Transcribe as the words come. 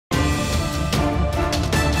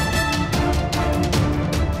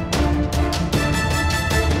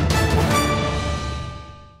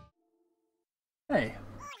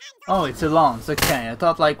Oh, it's a lance. Okay, I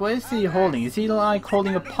thought like, what is he holding? Is he like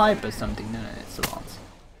holding a pipe or something? No, no, it's a lance.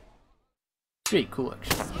 Pretty cool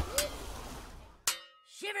actually.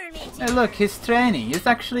 Hey look, he's training. He's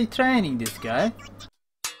actually training, this guy.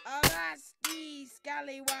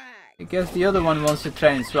 I guess the other one wants to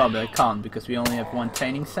train as well, but I can't because we only have one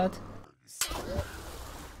training set.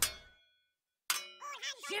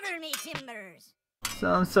 Shiver me timbers.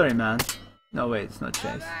 So I'm sorry, man. No, wait, it's not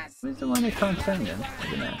Chase. Who's the one that can't train then? I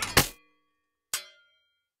don't know.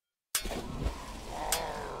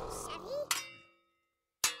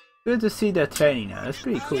 Good to see that training now. That's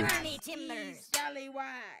pretty cool. Shiver me timbers.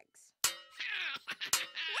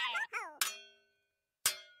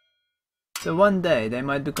 So one day they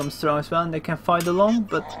might become strong as well and they can fight along,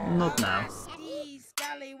 but not now.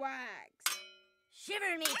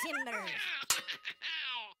 Shiver me timbers.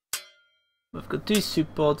 We've got 2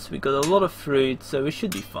 soup pots, we got a lot of fruit, so we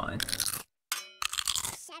should be fine.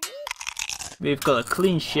 We've got a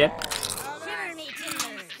clean ship. Shiver me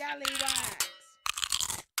timbers.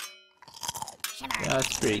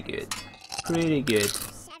 That's pretty good. Pretty good.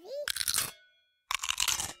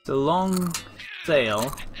 It's a long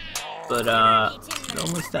sail, but we're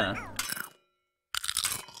almost there.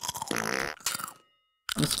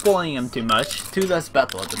 I'm spoiling him too much. 2 less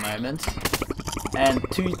battle at the moment. And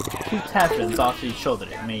two taverns after each other.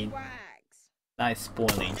 I mean, nice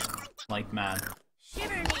spoiling. Like, man.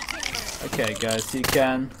 Okay guys, you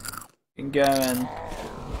can go and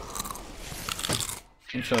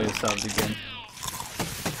enjoy yourselves again.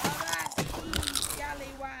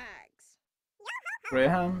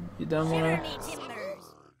 Graham, you don't wanna...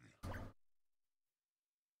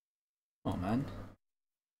 Oh man.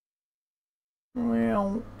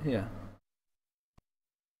 Well, yeah.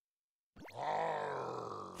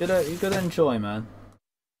 You gotta enjoy, man.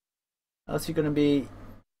 Else you're gonna be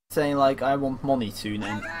saying like, I want money soon,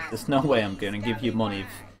 and there's no way I'm gonna give you money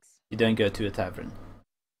if you don't go to a tavern.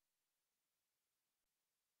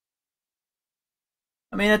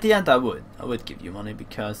 I mean, at the end I would give you money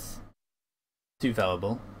because it's too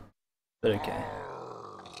valuable. But okay.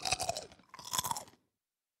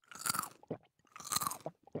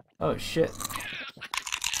 Oh shit.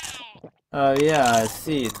 Oh yeah, I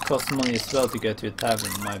see. It costs money as well to go to a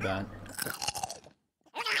tavern, my bad.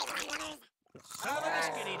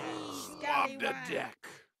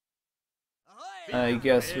 I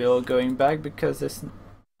guess we're all going back because there's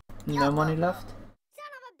no money left?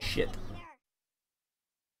 Shit.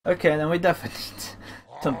 Okay, then we definitely need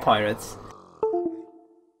some pirates.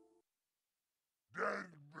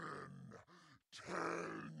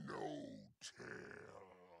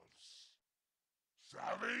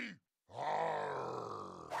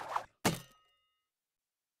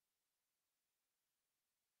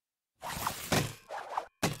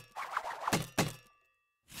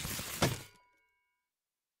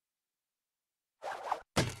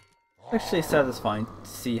 Actually satisfying to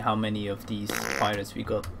see how many of these pirates we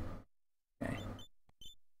got. Okay.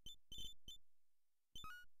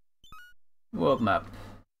 World map.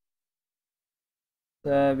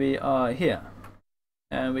 There we are here.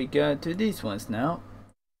 And we go to these ones now.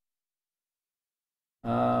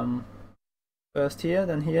 First here,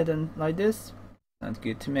 then like this. Sounds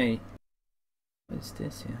good to me. What's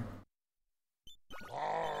this here?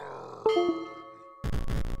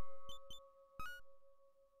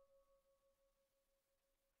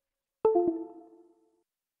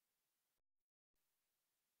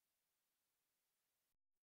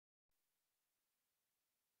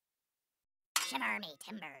 Shiver me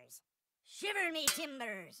timbers. Shiver me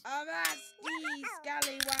timbers. Avast ye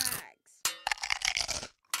scallywags.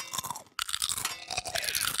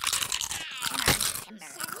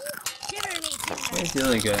 Shiver me timbers. Where's the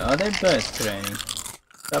other guy? Are they both training? Is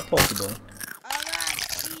that possible?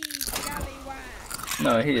 Avast ye scallywags.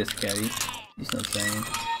 No, he is scary. He's not training.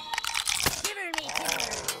 Shiver me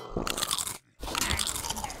timbers.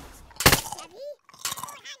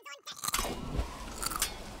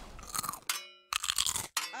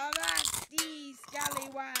 Avast ye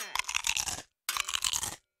scallywags.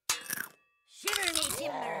 Shiver me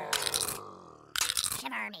timbers.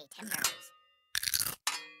 Shiver me timbers.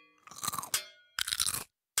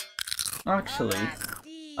 Actually,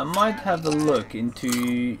 I might have a look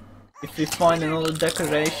into if we find another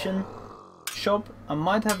decoration shop. I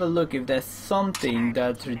might have a look if there's something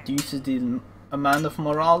that reduces the amount of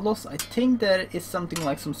morale loss. I think there is something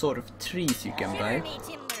like some sort of trees you can buy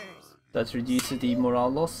that reduces the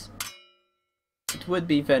morale loss. It would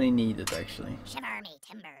be very needed actually. Shiver me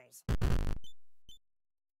timbers.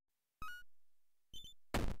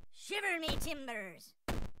 Shiver me timbers.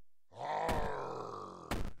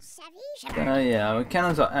 Yeah, our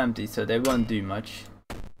cannons are empty, so they won't do much.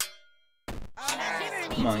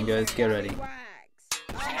 Come on guys, get ready.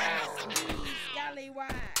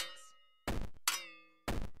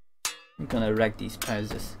 We're gonna wreck these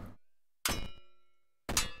prizes.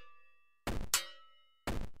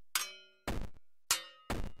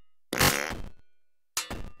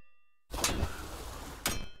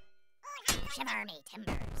 Shiver me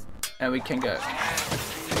timbers. And we can go.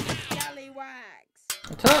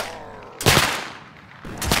 Attack!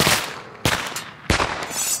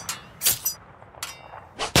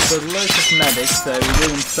 So loads of medics, so we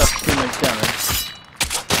didn't suffer too much damage.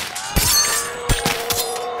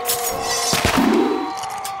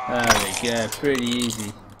 There we go, pretty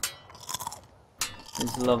easy.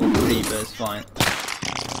 This is level 3, but it's fine.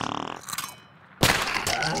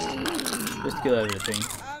 Just kill everything.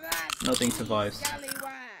 Nothing survives.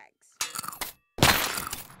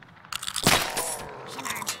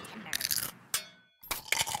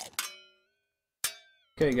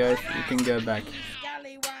 Okay guys, you can go back.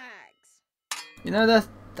 You know that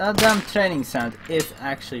damn training sound is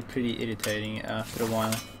actually pretty irritating after a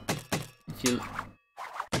while. If you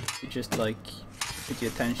just like put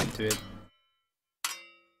your attention to it.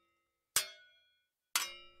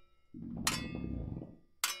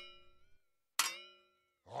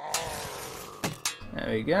 There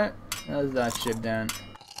we go. That's that ship down.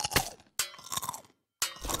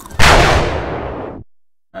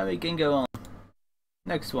 Now we can go on.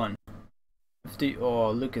 Next one.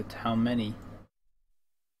 Oh, look at how many.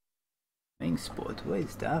 Main sport. What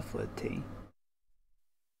is that for a thing?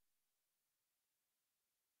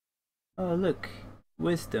 Oh look.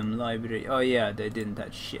 Wisdom library. Oh yeah, they didn't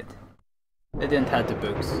have shit. They didn't have the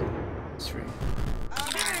books. It's true.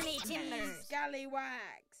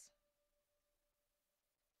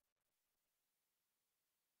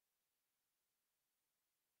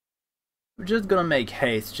 We're just gonna make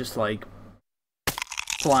haste, just like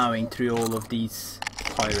plowing through all of these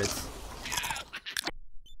pirates.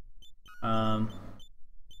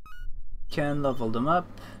 Can level them up.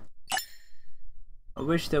 I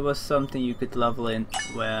wish there was something you could level in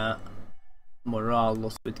where morale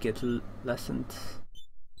loss would get lessened.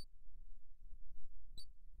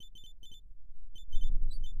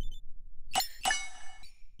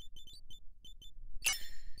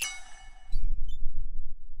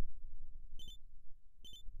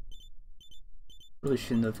 Probably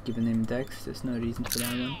shouldn't have given him Dex, there's no reason for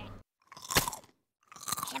that one.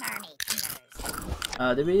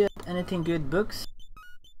 Did we get anything good? Books?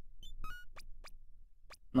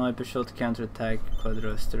 Sniper shot, counter attack,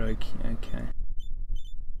 quadro strike, okay.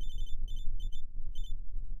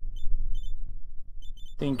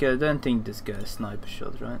 I don't think this guy is sniper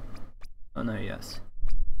shot, right? Oh no, yes.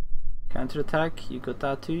 Counter attack, you got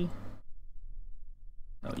that too?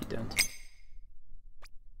 No, you don't.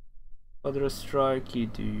 Quadro strike, you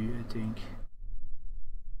do, I think.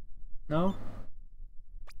 No?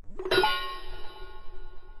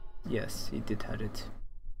 Yes, he did have it.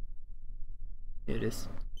 Here it is.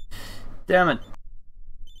 Damn it!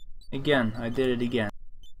 Again, I did it again.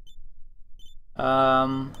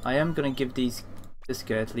 I am gonna give this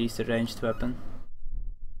guy at least a ranged weapon.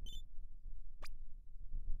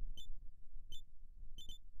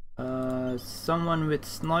 Someone with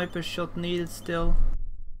sniper shot needed still.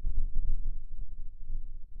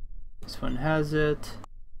 This one has it.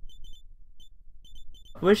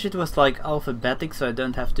 I wish it was like alphabetic so I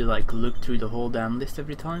don't have to like look through the whole damn list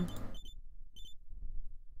every time.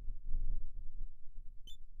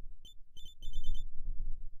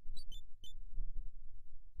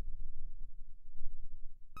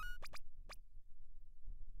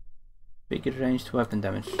 Bigger ranged weapon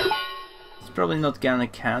damage. It's probably not gonna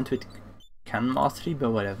count with cannon mastery,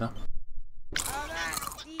 but whatever.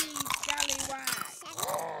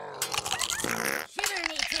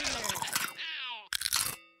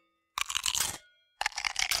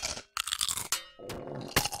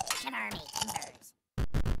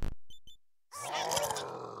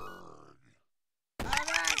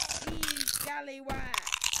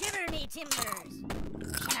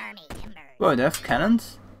 Whoa, they have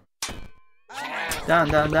cannons? Down,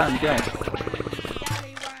 down, down, go.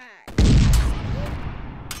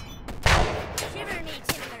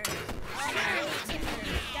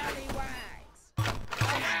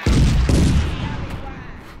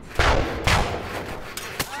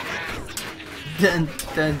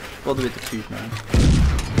 Don't bother with the food, man.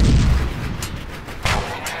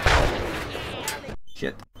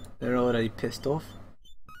 Shit, they're already pissed off.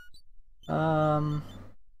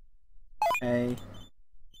 Pay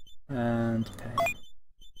and pay.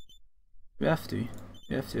 We have to.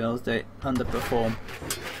 You have to, else they underperform.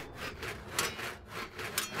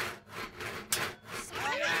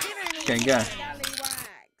 Okay, go.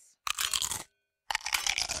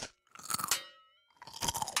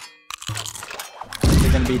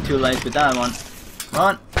 They're gonna be too late with that one. Come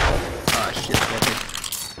on! Oh shit, get it.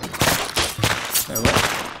 Wait, what?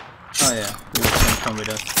 Oh yeah, he was gonna come with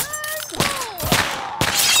us.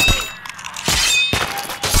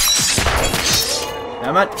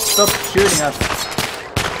 Damn it! Stop shooting us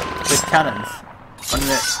with cannons when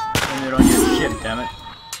you're on your ship, damn it.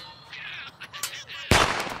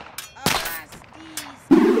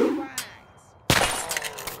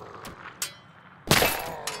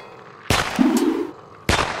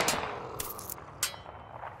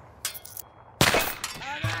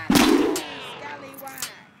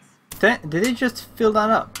 Did he just fill that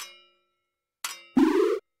up?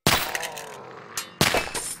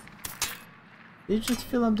 Did he just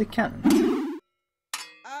fill up the cannon?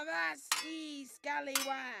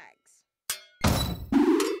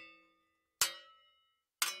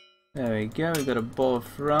 There we go, we got a bowl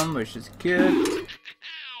of rum, which is good.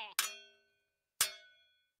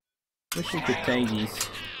 Wish we could take these.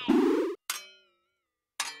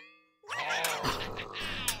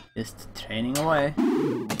 Just training away.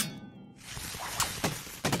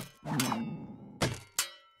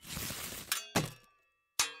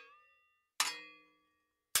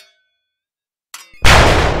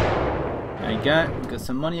 There you go, we got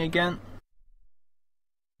some money again.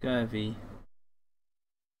 Scurvy.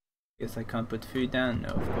 Guess I can't put food down? No,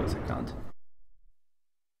 of course I can't.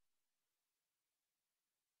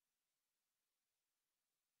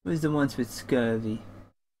 Who's the ones with scurvy?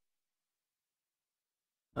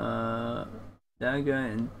 That guy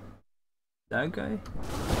and that guy?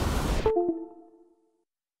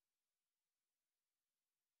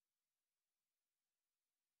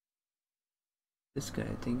 This guy,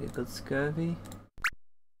 I think, it got scurvy.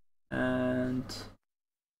 And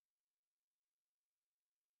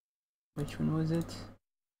which one was it?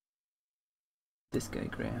 This guy,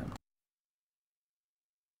 Graham.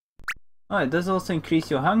 Oh, it does also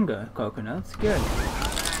increase your hunger, coconuts. Good.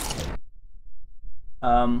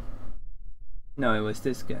 No, it was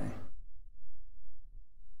this guy.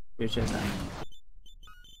 Here, check that.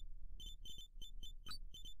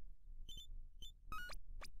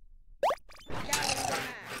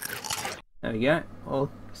 There we go. All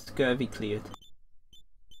scurvy cleared.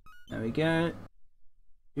 There we go.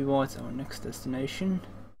 Towards our next destination.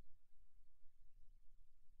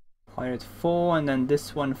 Pirate 4 and then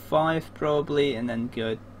this one 5 probably, and then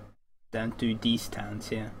go down to these towns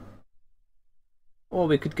here. Or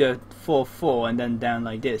we could go 4-4 and then down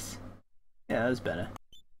like this. Yeah, that's better.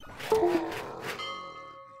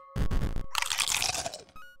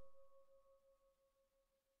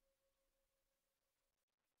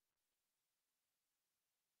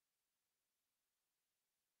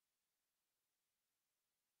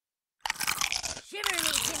 Shiver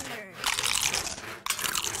me timbers.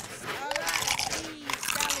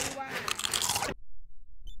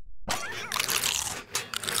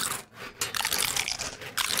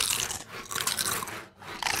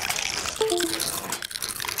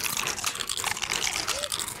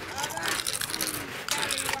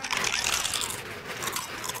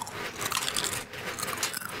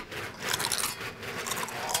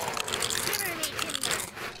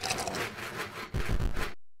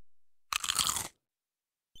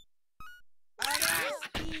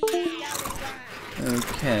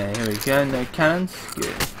 Okay, here we go, no cannons,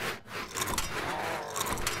 good.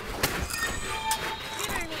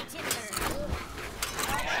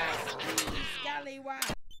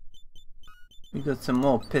 We got some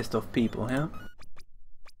more pissed off people here.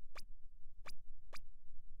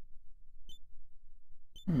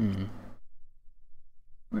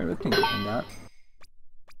 We're looking good in that.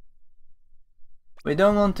 We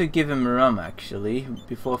don't want to give him rum actually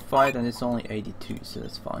before fight, and it's only 82, so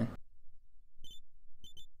that's fine.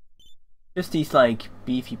 Just these like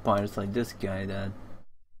beefy pirates like this guy that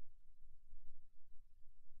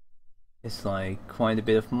is like quite a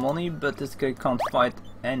bit of money, but this guy can't fight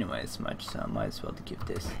anyway as much, so I might as well give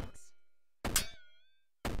this.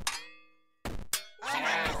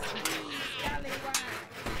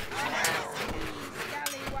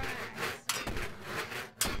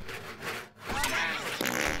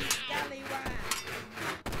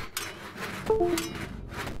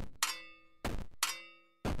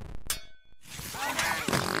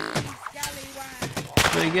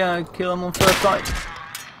 There you go, kill him on first sight.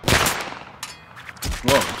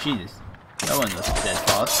 Whoa, Jesus. That one was dead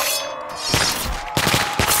fast.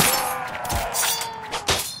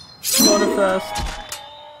 Water first.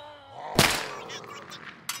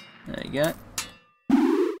 you go.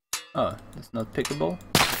 Oh, that's not pickable?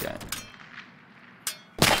 Okay.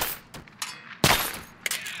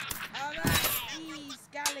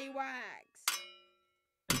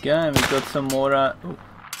 Again, we got some more ooh.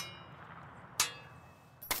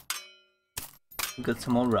 We got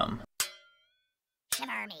some more rum.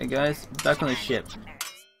 Hey guys, back on the ship.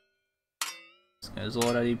 This guy's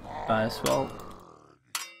already bad as well.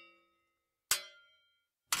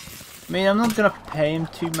 I mean, I'm not gonna pay him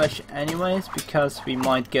too much anyways, because we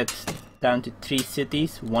might get down to 3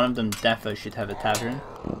 cities. One of them defo should have a tavern.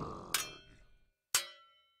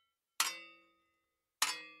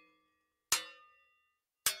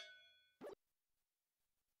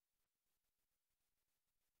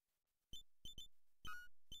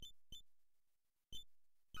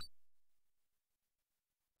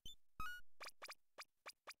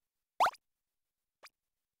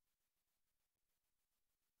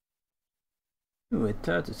 Ooh, a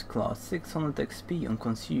Turtle's Claw, 600 XP on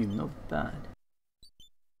consume, not bad.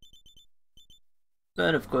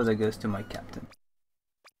 But of course that goes to my captain.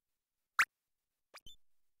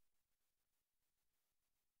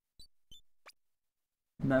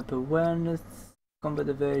 Map awareness, combat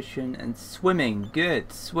evasion, and swimming.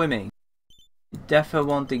 Good, swimming. You definitely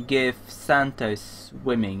want to give Santos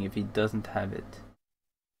swimming if he doesn't have it.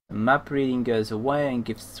 The map reading goes away and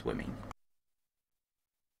gives swimming.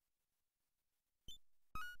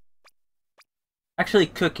 Actually,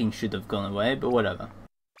 cooking should have gone away, but whatever.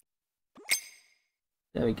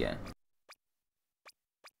 There we go.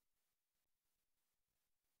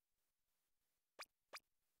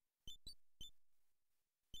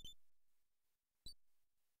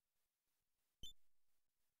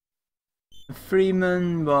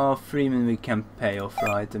 Freeman, well, Freeman we can pay off,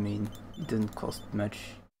 right? I mean, it didn't cost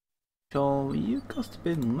much. So you cost a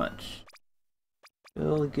bit much.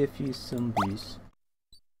 We'll give you some booze.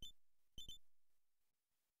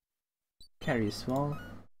 Carry a small.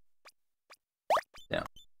 Down.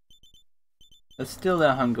 But still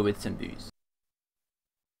they're hungry with some booze.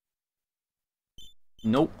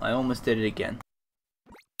 Nope, I almost did it again.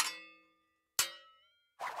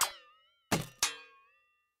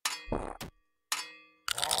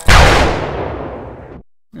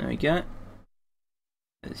 There we go.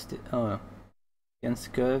 Oh, against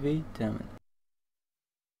scurvy? Damn it.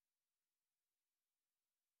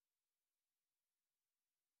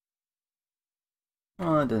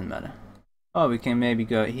 Oh, it doesn't matter. Oh, we can maybe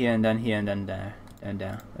go here and then there. And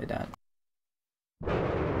down, like that.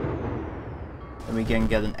 Then we can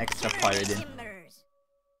get an extra pirate in.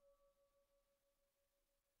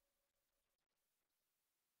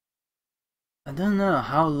 I don't know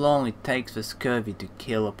how long it takes for scurvy to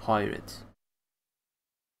kill a pirate.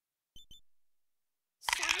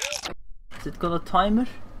 Has it got a timer?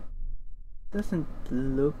 Doesn't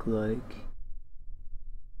look like.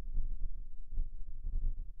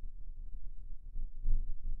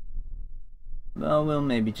 Well, we'll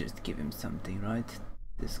maybe just give him something, right?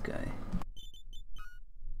 This guy.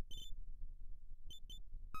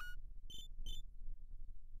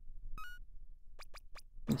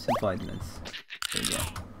 Give some vitamins. There you go.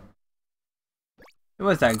 It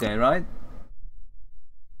was that guy, right?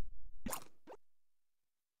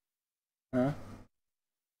 Huh?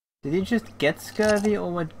 Did he just get scurvy or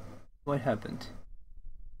what happened?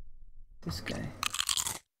 This guy.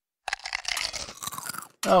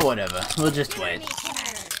 Oh, whatever. We'll just wait.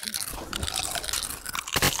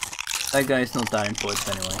 That guy is not that important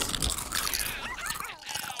anyways.